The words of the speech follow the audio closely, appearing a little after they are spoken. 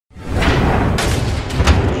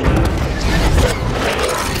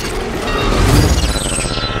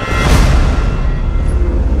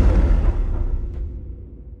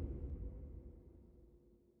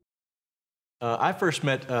I first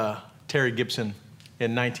met Terry Gibson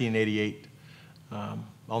in 1988.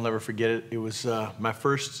 I'll never forget it. It was my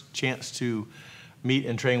first chance to meet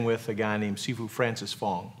and train with a guy named Sifu Francis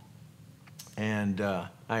Fong. And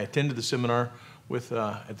I attended the seminar with,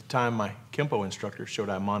 at the time, my Kempo instructor,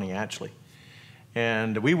 Shodai Mani Atchley.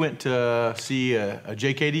 And we went to see a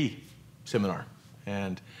JKD seminar.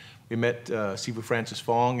 And we met Sifu Francis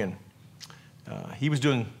Fong, and he was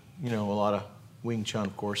doing, a lot of Wing Chun,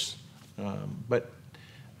 of course. But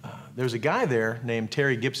there was a guy there named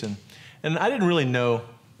Terry Gibson, and I didn't really know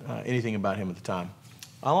anything about him at the time.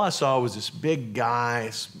 All I saw was this big guy,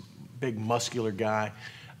 this big muscular guy,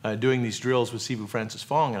 doing these drills with Sifu Francis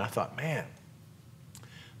Fong, and I thought, man,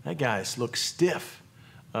 that guy looks stiff,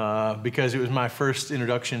 because it was my first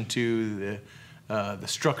introduction to the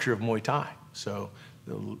structure of Muay Thai. So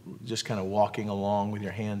just kind of walking along with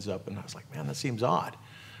your hands up, and I was like, man, that seems odd.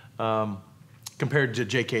 Compared to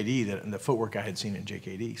JKD, the footwork I had seen in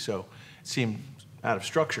JKD. So it seemed out of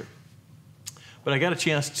structure. But I got a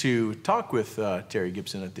chance to talk with Terry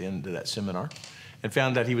Gibson at the end of that seminar and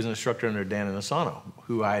found that he was an instructor under Dan Inosanto,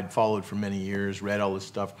 who I had followed for many years, read all his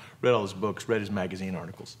stuff, read all his books, read his magazine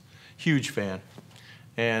articles. Huge fan.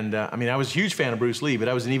 And I was a huge fan of Bruce Lee, but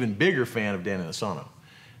I was an even bigger fan of Dan Inosanto.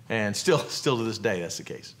 And still to this day, that's the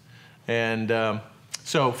case. And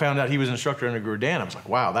so found out he was an instructor under Guru Dan. I was like,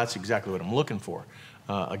 wow, that's exactly what I'm looking for.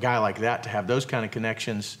 A guy like that to have those kind of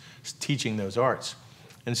connections teaching those arts.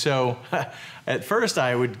 And so at first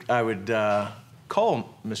I would call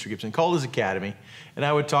Mr. Gibson, call his academy, and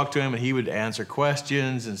I would talk to him, and he would answer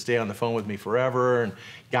questions and stay on the phone with me forever and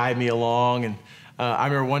guide me along. And I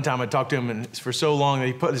remember one time I talked to him, and for so long that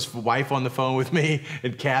he put his wife on the phone with me,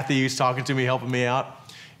 and Kathy was talking to me, helping me out.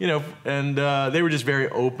 And they were just very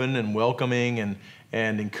open and welcoming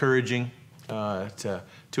and encouraging to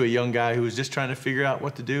a young guy who was just trying to figure out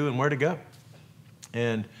what to do and where to go.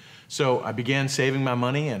 And so I began saving my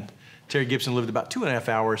money, and Terry Gibson lived about 2.5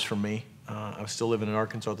 hours from me. I was still living in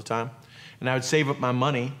Arkansas at the time. And I would save up my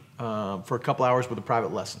money for a couple hours with the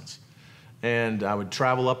private lessons. And I would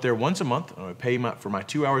travel up there once a month. I would pay for my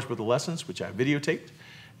 2 hours worth of lessons, which I videotaped.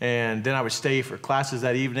 And then I would stay for classes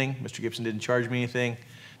that evening. Mr. Gibson didn't charge me anything,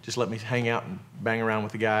 just let me hang out and bang around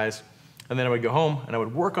with the guys. And then I would go home, and I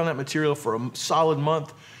would work on that material for a solid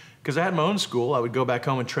month. Because I had my own school, I would go back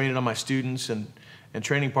home and train it on my students and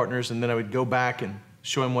training partners, and then I would go back and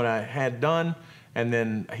show him what I had done, and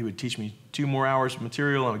then he would teach me 2 more hours of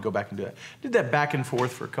material, and I would go back and do that. Did that back and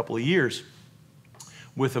forth for a couple of years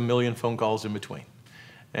with a million phone calls in between.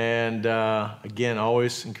 And again,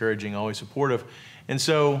 always encouraging, always supportive. And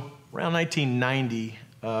so around 1990,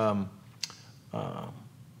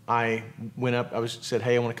 I went up, said,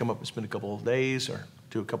 hey, I want to come up and spend a couple of days or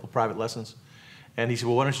do a couple of private lessons. And he said,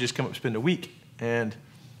 well, why don't you just come up and spend a week? And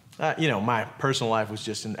my personal life was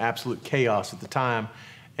just in absolute chaos at the time.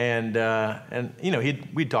 And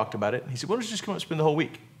we'd talked about it. And he said, why don't you just come up and spend the whole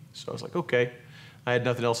week? So I was like, okay. I had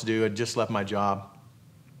nothing else to do. I'd just left my job.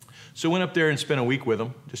 So I went up there and spent a week with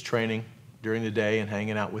them, just training during the day and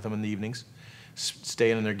hanging out with them in the evenings,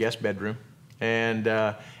 staying in their guest bedroom. And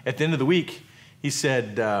at the end of the week, he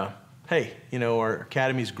said, hey, our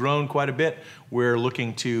academy's grown quite a bit. We're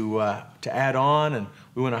looking to add on, and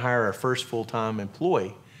we want to hire our first full-time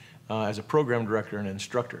employee as a program director and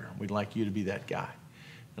instructor. We'd like you to be that guy.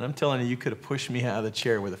 And I'm telling you, you could have pushed me out of the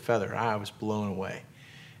chair with a feather. I was blown away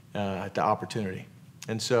at the opportunity.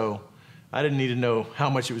 And so I didn't need to know how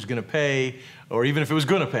much it was going to pay, or even if it was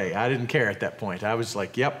going to pay. I didn't care at that point. I was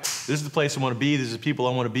like, yep, this is the place I want to be. This is the people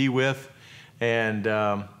I want to be with.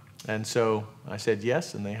 And so I said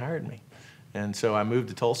yes, and they hired me. And so I moved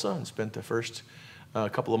to Tulsa and spent the first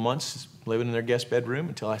couple of months living in their guest bedroom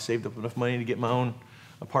until I saved up enough money to get my own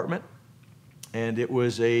apartment. And it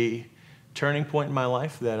was a turning point in my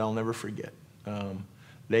life that I'll never forget.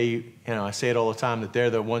 I say it all the time, that they're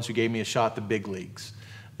the ones who gave me a shot at the big leagues.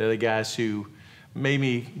 They're the guys who made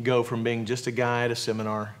me go from being just a guy at a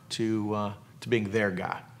seminar to being their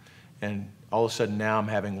guy. And all of a sudden now I'm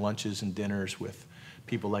having lunches and dinners with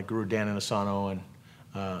people like Guru Dan Inosanto and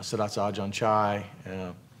Sadat Ajahn Chai.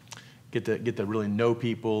 Get to really know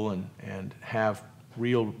people and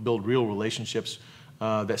build real relationships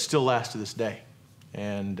that still last to this day.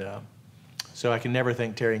 And so I can never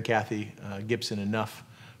thank Terry and Kathy Gibson enough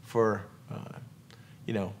for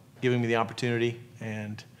giving me the opportunity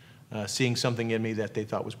and seeing something in me that they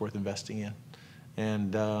thought was worth investing in,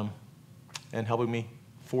 and helping me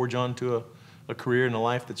forge on to a career and a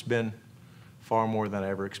life that's been far more than I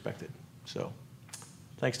ever expected. So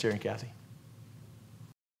thanks, Terry and Kathy.